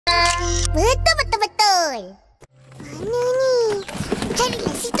betul. Mana ni?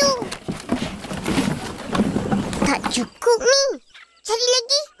 Carilah situ. Tak cukup ni. Cari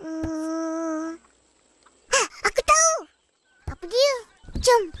lagi. Aku tahu. Apa dia?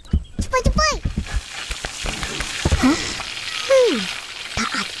 Jom. Cepat-cepat.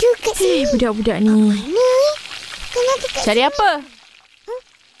 Tak ada kat sini. Budak-budak ni. Mana? Kan ada kat Cari sini. apa?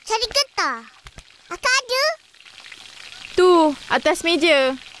 Cari getah. Akak ada? Tu, atas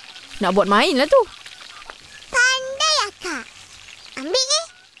meja. Nak buat main lah tu. Pandai akak. Ambil eh.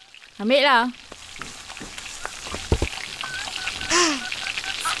 Ambil lah.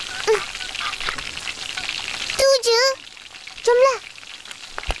 Tu je. Jomlah.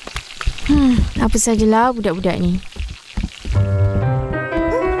 Apa sajalah budak-budak ni.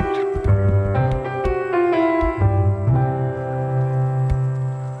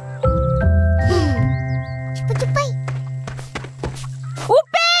 Cepat-cepat.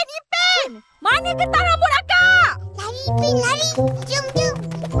 Upin! Ipin! Mana getah rambut akak? Lari, Ipin, lari. Jom.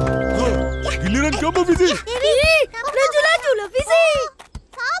 Giliran kamu, Fizi. Laju-lajulah, Fizi.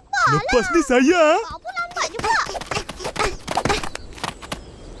 Lepas ni saya. Kamu lambat juga.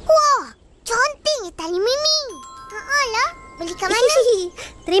 Wah, cantiknya tali Mimi. Lah, beli kat mana?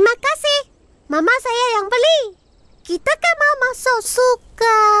 Terima kasih. Mama saya yang beli. Kita kan Mama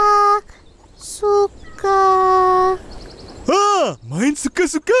suka. Main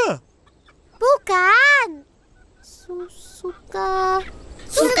suka-suka. Bukan. Suka.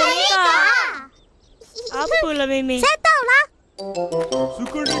 Suka-suka. Apalah, Mimi? Saya tahulah.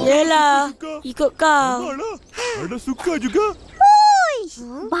 Suka ni. Yelah, Suka. ikut kau. Alah, ada suka juga.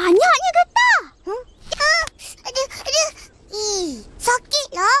 Banyaknya getah. Aduh. Sakit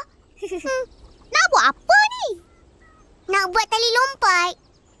lah. Nak buat apa ni? Nak buat tali lompat.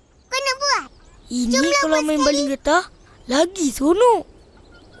 Kau nak buat? Ini Jomlah kalau buat main sekali. baling getah, lagi seronok.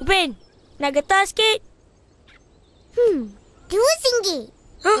 Upin, nak getah sikit? RM2.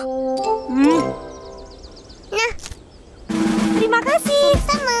 Nah, Terima kasih.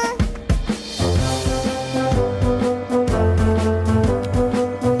 sama.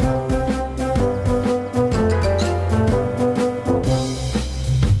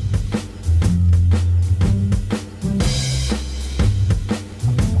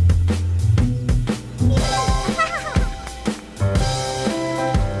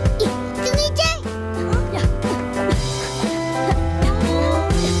 Tunggu je.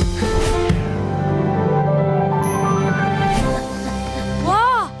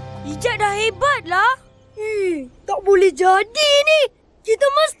 Wah, Ijat dah hebat lah. Tak boleh jadi ni. Kita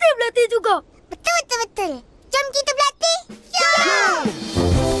mesti berlatih juga. Betul. Jom kita berlatih. Jom.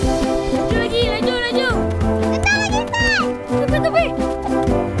 Laju lagi. Getah lagi, Tan. Tepi.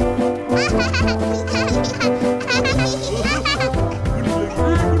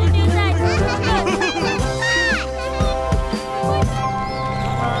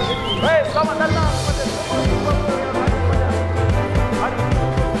 Selamat datang kepada semua supporter yang hadir pada hari ini.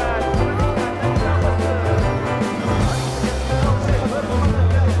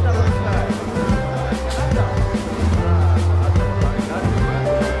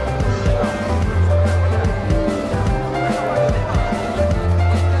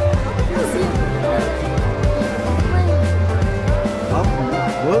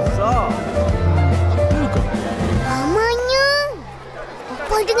 Besar. Lamanya.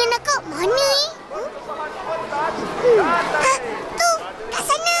 Apa dengan akak mana ni? Tu, kat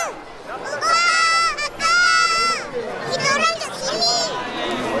sana. Wah, akak. Kita orang kat sini.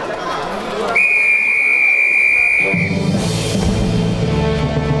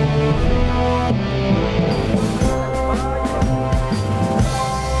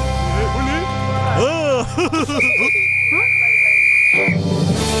 Boleh?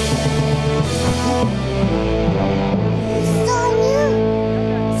 Besarnya.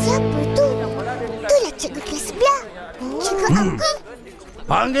 Siapa tu? Itulah cikgu kelas sebelah. Cikgu Anggun.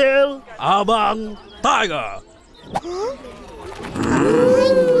 Panggil Abang Tiger.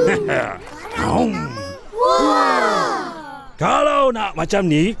 Kalau nak macam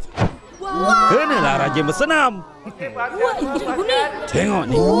ni, kenalah rajin bersenam. Tengok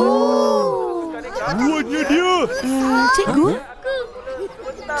ni. Buatnya dia. Cikgu?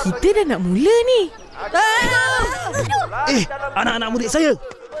 Kita dah nak mula ni. Anak-anak murid saya.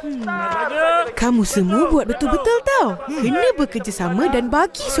 Kamu semua buat betul-betul tau. Kena bekerjasama dan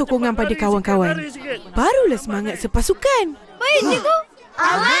bagi sokongan pada kawan-kawan. Barulah semangat sepasukan. Baik, cikgu.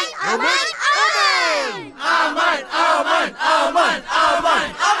 Aman.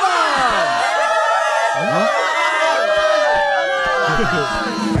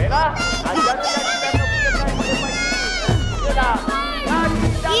 Baiklah, ajar dia kita nak punya pagi. Yalah.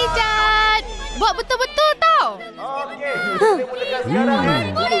 Ijat! Buat betul-betul tau. Okey, kita mulakan sekarang.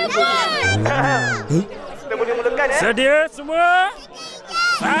 Boleh buat. Kita boleh mulakan Sedia semua?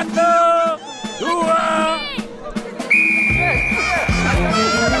 1, 2.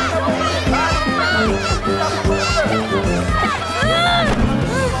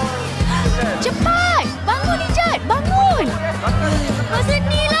 Cepat! Bangun, Ijat! Bangun! Masa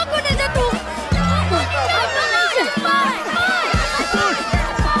ni lah aku nak jatuh. Cepat! Cepat!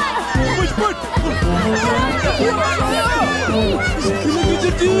 Sikit lagi,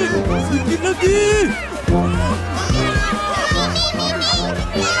 Jadi! Sikit lagi!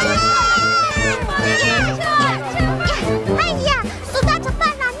 Haiya, sudah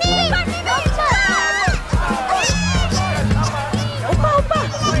cepatlah ni. Opa.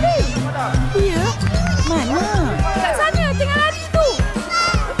 Ya? Mana? Kat sana tengah lari tu.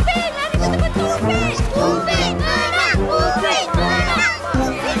 Upin, lari betul-betul Upin. Upin, menang! Upin, menang!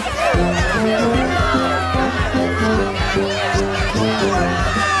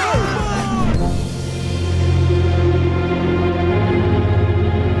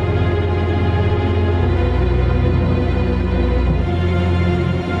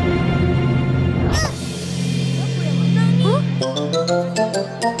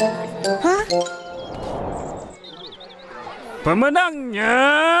 Pemenangnya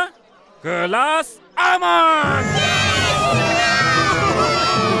kelas aman.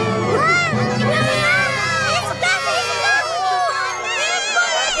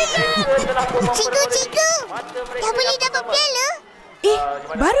 Cikgu, dah boleh dapat piala?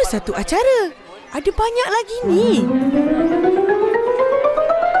 Baru satu acara. Ada banyak lagi ni.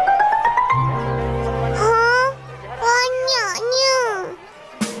 Banyaknya.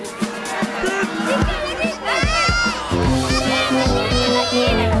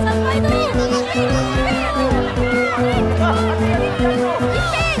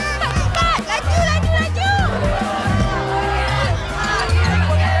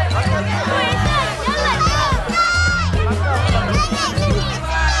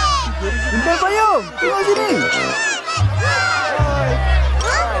 Intan payung! Tengok sini!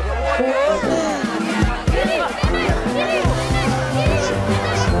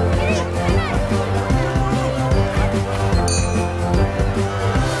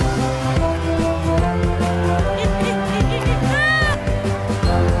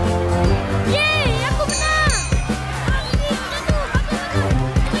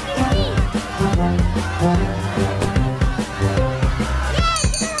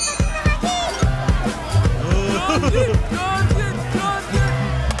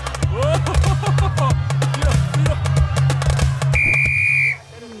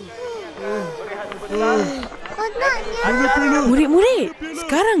 Murid-murid,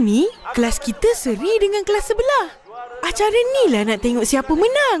 sekarang ni kelas kita seri dengan kelas sebelah. Acara ni lah nak tengok siapa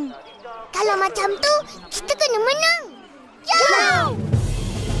menang. Kalau macam tu, kita kena menang. Ya!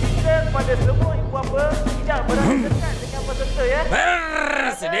 Kita kepada semua ibu bapa tidak berada dekat dengan peserta ya.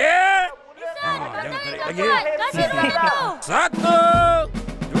 Sedia? Jangan tarik lagi. Kasih betul.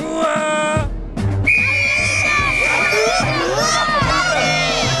 1, 2.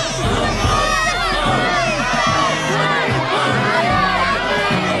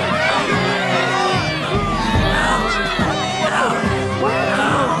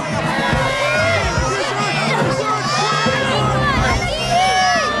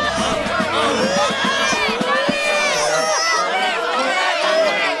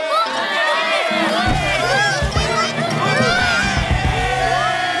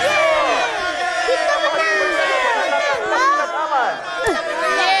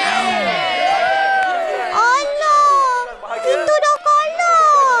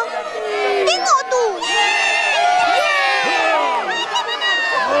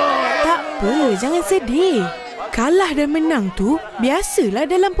 Jangan sedih. Kalah dan menang tu biasalah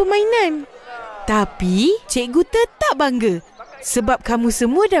dalam permainan. Tapi cikgu tetap bangga sebab kamu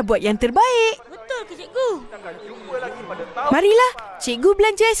semua dah buat yang terbaik. Betul ke cikgu? Marilah, cikgu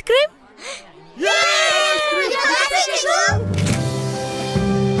belanja aiskrim. Terima kasih, cikgu.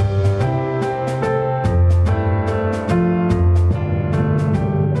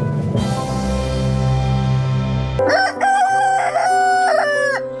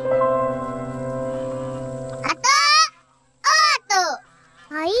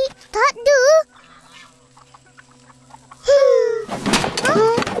 Tak ada.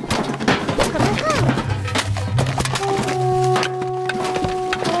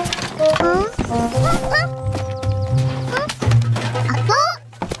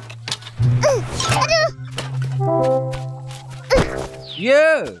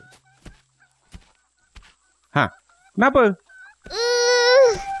 Ya. Ha, kenapa?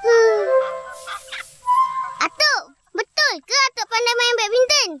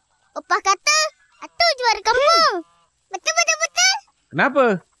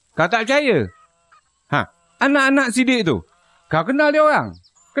 Kenapa? Kau tak percaya? Anak-anak sidik tu. Kau kenal dia orang?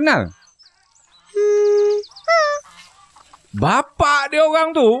 Kenal? Bapak dia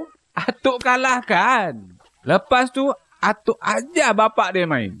orang tu, Atuk kalahkan. Lepas tu, Atuk ajar bapak dia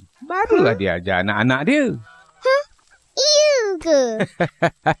main. Barulah dia ajar anak-anak dia. Iya ke?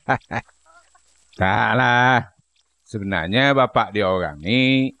 Taklah. Sebenarnya bapak dia orang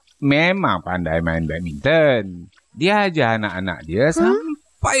ni memang pandai main badminton. Dia ajar anak-anak dia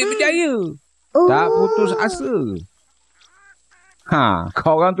sampai berjaya. Tak putus asa.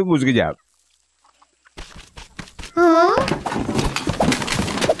 Kau orang tunggu sekejap.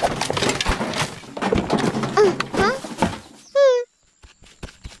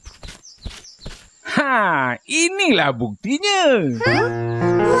 Inilah buktinya.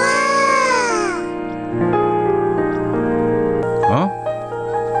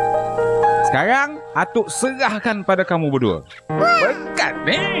 Sekarang, Atuk serahkan pada kamu berdua. Berkat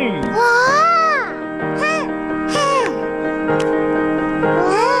ni.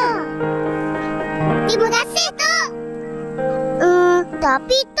 Terima kasih, Tok.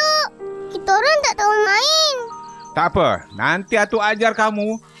 Tapi, Tok, kita orang tak tahu main. Tak apa, nanti Atuk ajar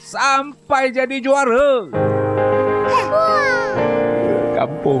kamu sampai jadi juara.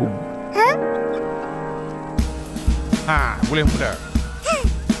 Kampung. Boleh mula.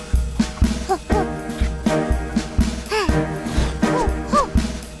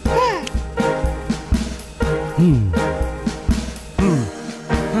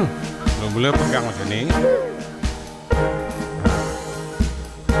 Mula pegang macam ni.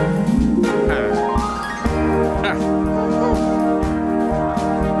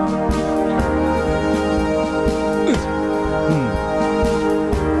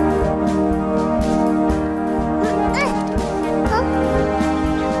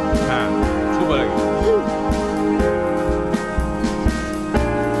 Cuba lagi.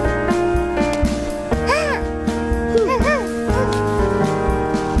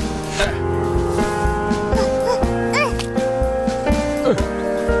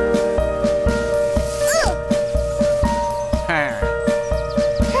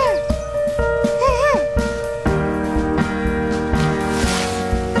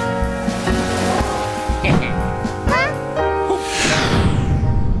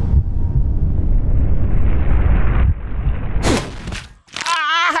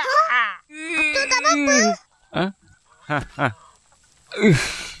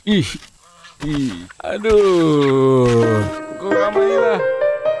 Aduh. Kau ramai lah.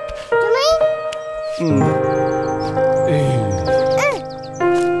 Ramai?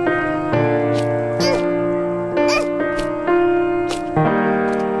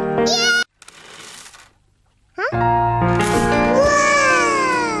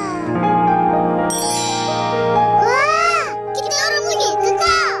 Kita orang punya ke,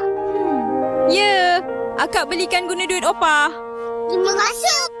 Kak? Ya, Akak belikan guna duit Opah. Terima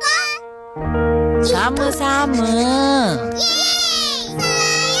kasih, Opa. Sama-sama. Yeay!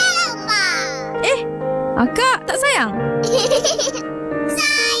 Sayang, Opa. Akak tak sayang?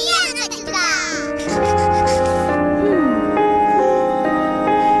 Sayang Kak juga.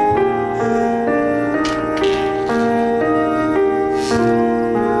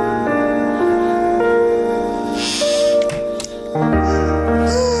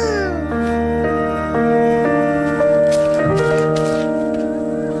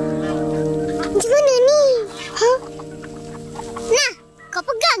 Macam mana ni? Nah, kau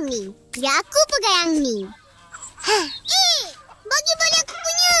pegang ni. Biar aku pegang yang ni. Bagi balik aku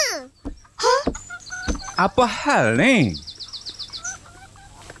punya. Apa hal ni?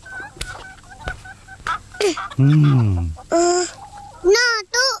 Nah,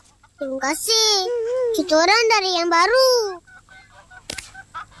 Tok. Terima kasih. Kita orang dari yang baru.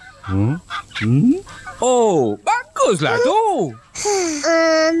 Oh, baguslah tu.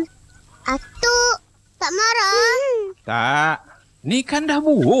 Atuk tak marah? Tak. Ni kan dah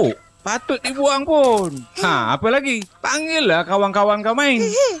buruk. Patut dibuang pun. Apa lagi? Panggillah kawan-kawan kau main.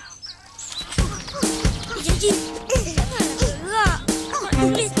 Janji. Jangan gerak. Tak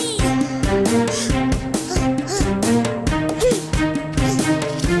tulis ni.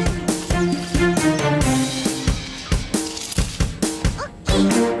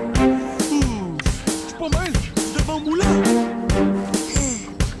 Cepat main. Dah mau mula.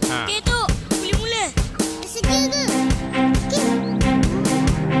 Okey, Tok. Boleh mula. Sedia ke?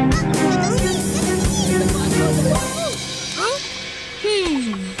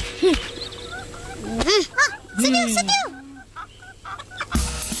 Sedia.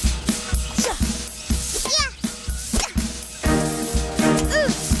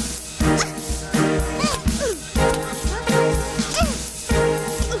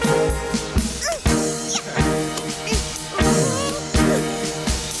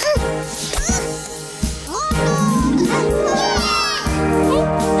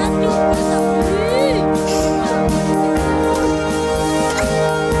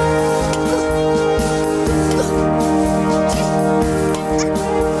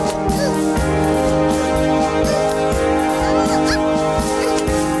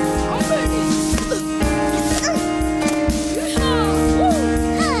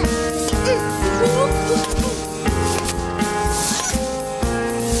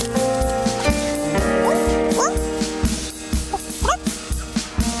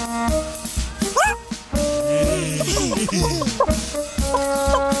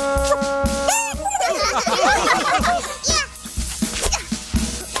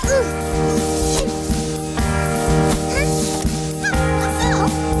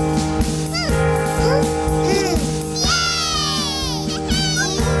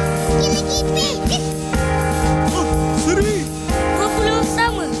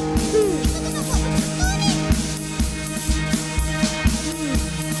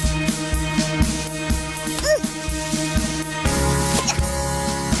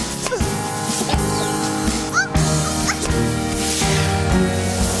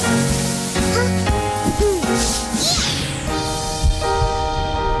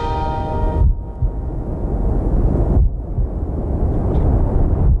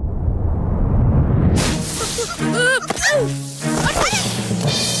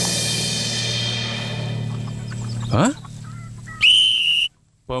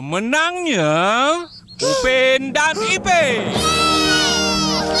 Pemenangnya Upin dan Ipin.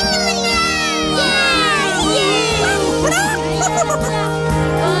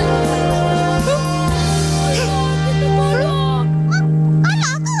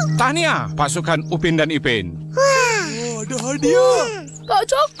 Tahniah pasukan Upin dan Ipin. Oh, ada hadiah. Tak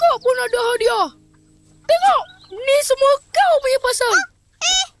cakap pun ada hadiah. Tengok, ni semua kau punya pasal.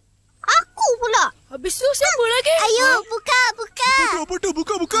 Aku pula. Habis tu siapa lagi? Ayo, buka. Apa tu?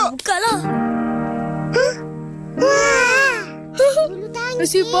 Buka. Bukalah.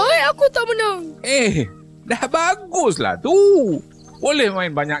 Nasib baik aku tak menang. Dah baguslah tu. Boleh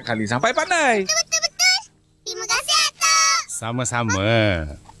main banyak kali sampai pandai. Betul. Terima kasih, Atuk. Sama-sama.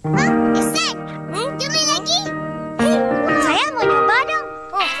 Ustaz, jom main lagi. Saya mau nyoba dong.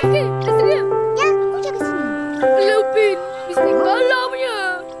 Okey, sedia. Ya, aku jaga sini. Alah, Upin. Mesti kalah punya.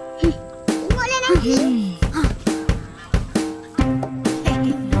 Tengoklah nanti.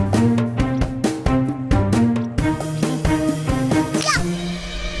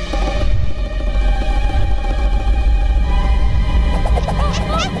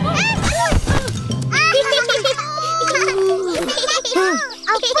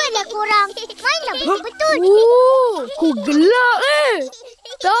 Apalah korang? Mainlah betul-betul. Ku gelak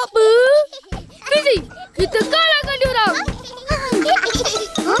Tak apa. Fizi, kita kalahkan dia orang.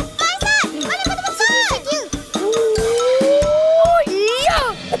 Iya.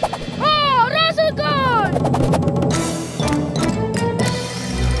 Rasakan.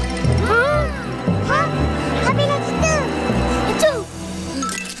 Habislah kita. Itu.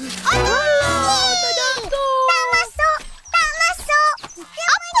 Tak jatuh. Tak masuk.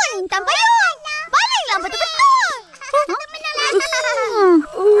 Apa ni tamparan? Baliklah betul-betul.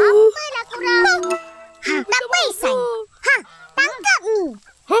 Apalah korang? Tak payah. Tangkap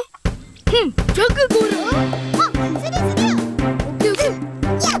ni. Jaga korang. Sedia. Okey.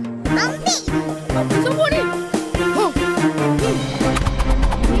 Ya, ambil. Siapa ni?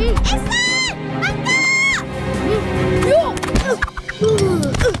 Yo.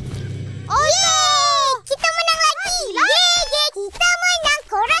 Oh, yeay! Kita menang lagi. Yeay, kita menang.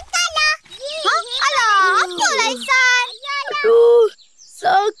 Korang kalah. Alah, apalah Ihsan? Aduh,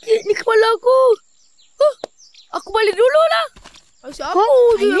 sakit ni kepala aku. Aku balik dulu lah. Asyik aku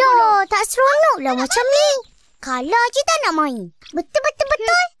je. Alah, tak seronok lah macam ni. Kalah je tak nak main. Betul.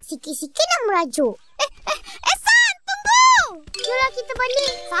 Sikit-sikit nak merajuk. Ihsan, tunggu. Yolah kita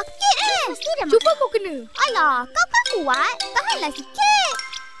balik. Sakit Mesti dah Cuba kau kena. Alah, kau kan kuat. Tahanlah sikit.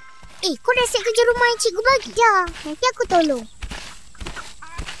 Kau dah siap kerja rumah yang cikgu bagi dah. Nanti aku tolong.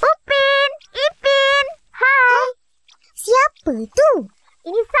 Upin, Ipin. Hai. Siapa tu?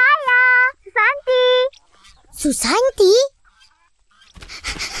 Ini saya, Susanti. Susanti?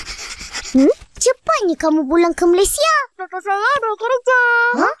 Cepatnya kamu pulang ke Malaysia. Bapak saya ada kerja.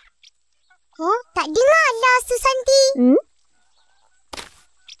 Tak dengarlah, Susanti.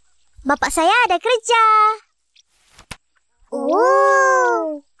 Bapak saya ada kerja.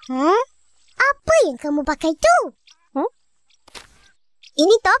 Oh. Apa yang kamu pakai tu?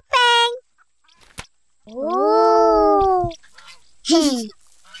 Ini topeng. Oh.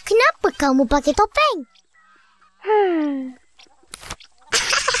 Kenapa kamu pakai topeng?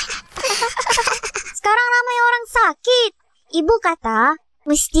 Sekarang ramai orang sakit. Ibu kata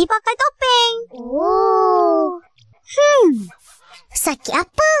mesti pakai topeng. Oh. Sakit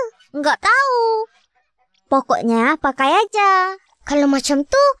apa? Enggak tahu. Pokoknya pakai aja. Kalau macam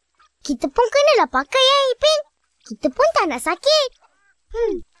tu, kita pun kenalah pakai ya, Ipin. Kita pun tak nak sakit.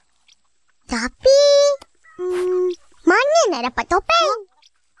 Tapi, mana nak dapat topeng?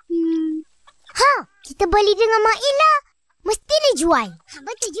 Kita beli dengan Mak lah. Mesti dia jual.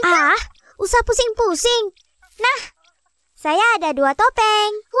 Betul juga. Usah pusing-pusing. Nah, saya ada 2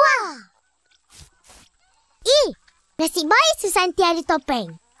 topeng. Wah. Nasib baik Susanti ada topeng.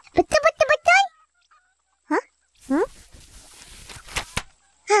 Betul.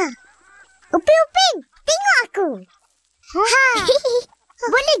 Upin, tengok aku.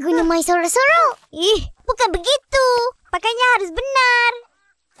 Boleh guna main sorok-sorok. Bukan begitu. Pakainya harus benar.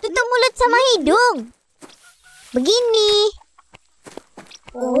 Tutup mulut sama hidung. Begini.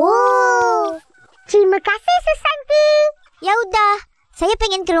 Oh. Terima kasih, Susanti. Ya udah, saya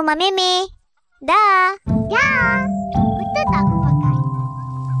pengen ke rumah Meme. Dah. Betul tak aku pakai?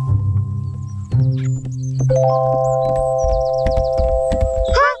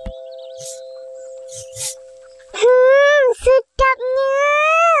 Sedapnya.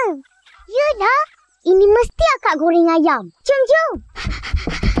 Yalah, ini mesti akak goreng ayam. Jom.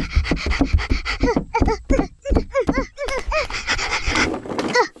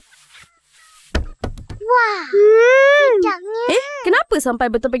 Wah, sedapnya. Kenapa Kenapa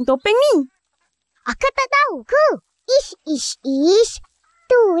sampai bertopeng-topeng ni? Akak tak tahu ke? Ish.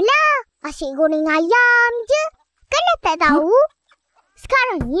 Itulah. Asyik goreng ayam je. Kan dah tak tahu?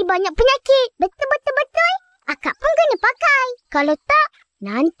 Sekarang ni banyak penyakit. Betul. Akak pun kena pakai. Kalau tak,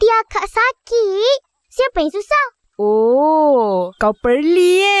 nanti akak sakit. Siapa yang susah? Oh, kau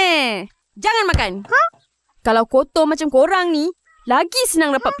perli Jangan makan. Kalau kotor macam korang ni, lagi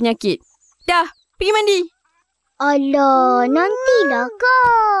senang dapat penyakit. Dah, pergi mandi. Alah, nantilah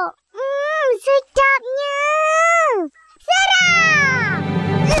kak. Sedapnya. Serang!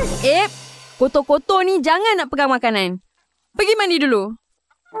 Kotor-kotor ni jangan nak pegang makanan. Pergi mandi dulu.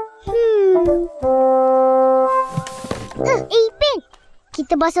 Ipin,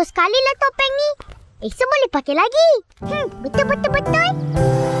 kita basuh sekali lah topeng ni. Esok boleh pakai lagi. Betul.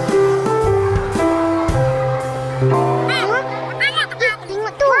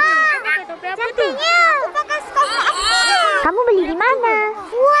 Tengok tu. Cantiknya. Kamu beli di mana?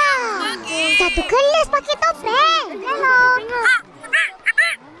 Wah, satu kelas pakai topeng. Hello.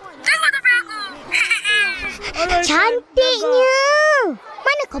 Tengok topeng aku. Cantiknya.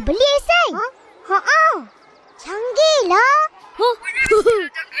 Mana kau beli, Esai? Canggih lah.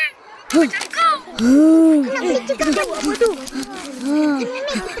 Nak beli juga kan? Apa tu?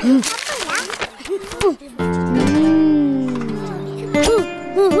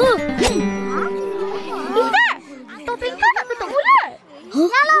 Ikat! Topeng kau tak tutup mulut.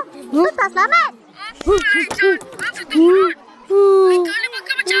 Yalah, itu tak selamat. Kali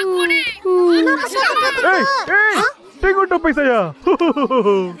makan macam aku ni. Tengok topeng saya.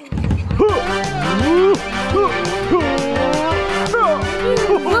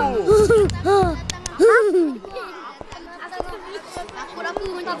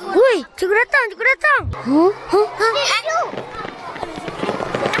 Woi, cikgu datang. Aduh.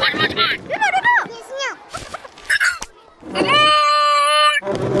 Cepat. Duduk. Senyap.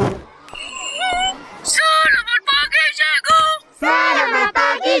 Selamat pagi, cikgu.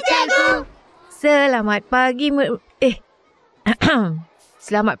 Selamat pagi,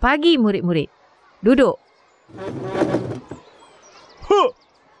 Selamat pagi, murid-murid. Duduk.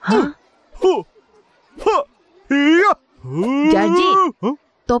 Jajik,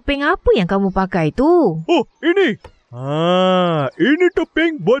 topeng apa yang kamu pakai tu? Oh, ini. Ini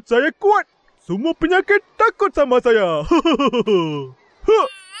topeng buat saya kuat. Semua penyakit takut sama saya.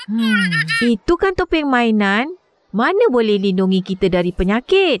 Itu kan topeng mainan. Mana boleh lindungi kita dari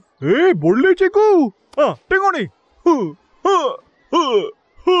penyakit? Boleh cikgu. Tengok ni.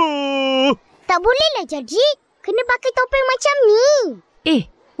 Tak bolehlah jadi. Kena pakai topeng macam ni.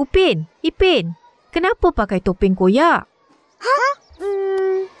 Upin, Ipin, kenapa pakai topeng koyak?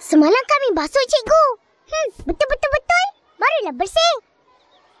 Semalam kami basuh, cikgu. Betul. Barulah bersih.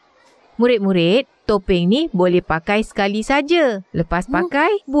 Murid-murid, topeng ni boleh pakai sekali saja. Lepas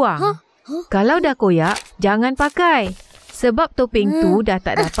pakai, buang. Kalau dah koyak, jangan pakai. Sebab topeng tu dah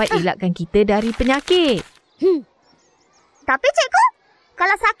tak dapat elakkan kita dari penyakit. Tapi cikgu,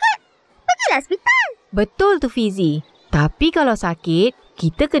 kalau sakit, pergilah hospital. Betul tu, Fizi. Tapi kalau sakit,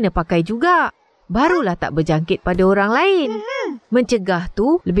 kita kena pakai juga. Barulah tak berjangkit pada orang lain. Mencegah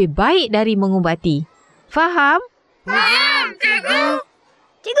tu lebih baik dari mengubati. Faham? Faham, cikgu.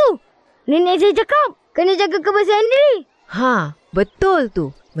 Cikgu, nenek saya cakap kena jaga kebersihan diri. Betul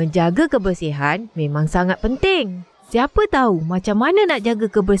tu. Menjaga kebersihan memang sangat penting. Siapa tahu macam mana nak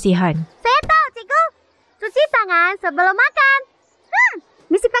jaga kebersihan? Saya tahu, cikgu. Cuci tangan sebelum makan.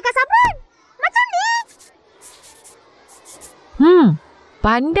 Mesti pakai sabun. Macam ni.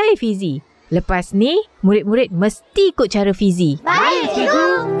 Pandai, Fizi. Lepas ni, murid-murid mesti ikut cara Fizi. Baik,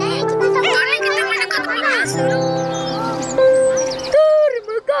 cikgu. Kita mendekat kebersihan.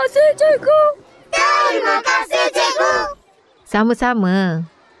 Terima kasih, cikgu. Terima kasih, cikgu. Sama-sama.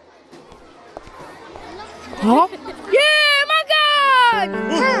 Makan!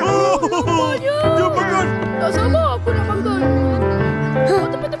 Jom makan. Tak sabar aku nak makan.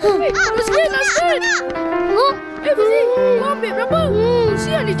 Tepat. Sikit. Fizi, kau ambil berapa?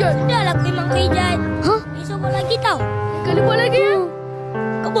 Sian ni, Jan. Dah lah memang kejat. Esok buat lagi tau. Kali buat lagi ya?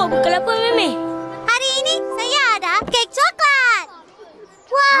 Kau buat bekal apa, Meme? Hari ini saya ada kek coklat.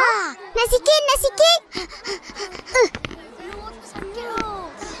 Wah, nasi kek.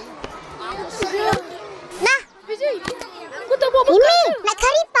 Nah, Fizi, aku tak buat bekal. Mimi, nak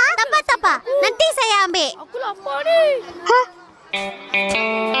kari pak? Tak apa. Nanti saya ambil. Aku lapar ni.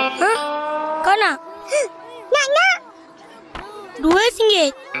 Kau nak? Nak.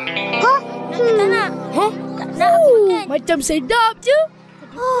 RM2. Tak nak. Tak nak aku makan. Macam sedap je.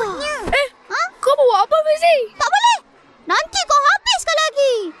 Kau bawa apa, Fizi? Tak boleh. Nanti kau habiskan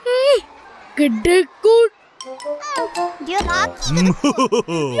lagi. Kedekut Dia lagi.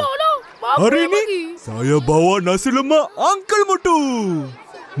 Hari ini saya bawa nasi lemak Uncle Motu.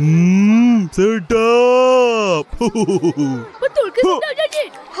 Sedap. Betul ke sedap, Jarjit?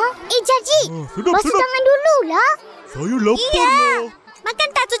 Jarjit. Sedap, Basuh sedap. tangan dululah. Saya lapar lah. Makan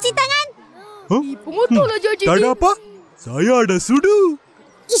tak cuci tangan? Pengotor lah, Jarjit. Tak ada apa? Saya ada sudu.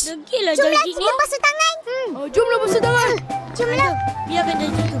 Degil lah, Jomlah Jarjit kita basuh tangan. Jomlah basuh tangan. Jomlah. Biarkan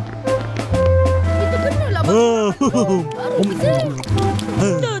Jarjit tu. Kita kena lah basuh tangan. Baru kita.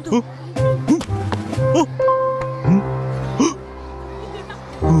 Betul tu.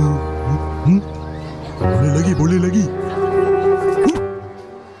 Boleh lagi.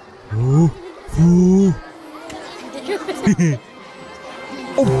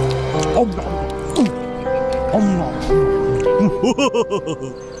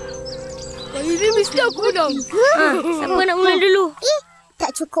 Kali ni mesti aku menang. Siapa nak mula dulu? Tak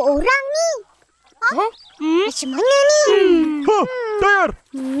cukup orang ni. Macam mana ni? Tayar.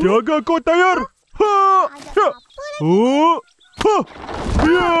 Jaga kau tayar.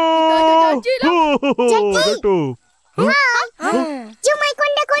 Ya. Jatuh. Jom main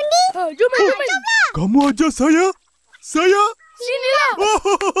konda-kondi. Jom. Kamu ajar saya? Saya? Sinilah.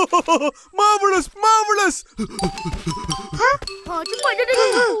 Marvelous. Cepat dia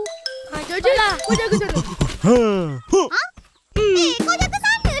dengar. Jarjit lah. Kau jaga sana. Kau jaga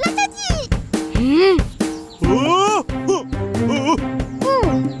sana lah, Jarjit.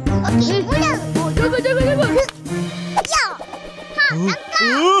 Okey, mula. Jaga. Ya.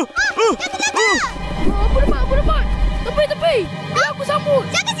 Tangkap. Jaga. Apa dapat? Tepi. Biar aku sambut.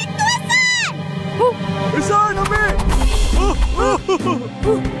 Jaga situ, Hasan. Hasan, ambil.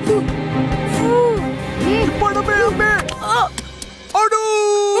 Cepat ambil. Aduh.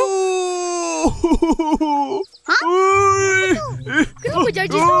 Kenapa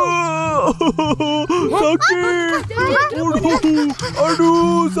Jarjit tu? Sakit.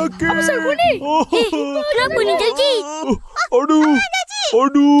 Aduh, sakit. Apa pasal kau ni? Kenapa ni, Jarjit?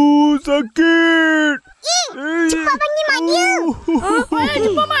 Aduh, sakit. Cepat panggil mak dia.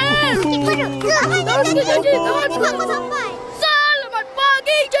 Cepat, Mak. Cepat kau sampai. Selamat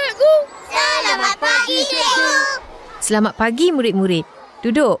pagi, cikgu. Selamat pagi, cikgu. Selamat pagi, murid-murid.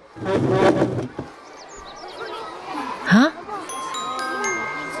 Duduk.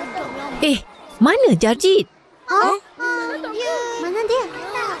 Mana Jarjit? Mana dia?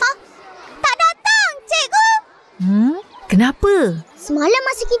 Tak datang, cikgu. Kenapa? Semalam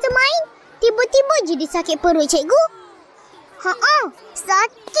masa kita main, tiba-tiba je dia sakit perut, cikgu.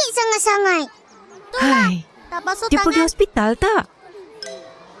 Sakit sangat-sangat. Hai, Tak basuh dia tangan. pergi hospital tak?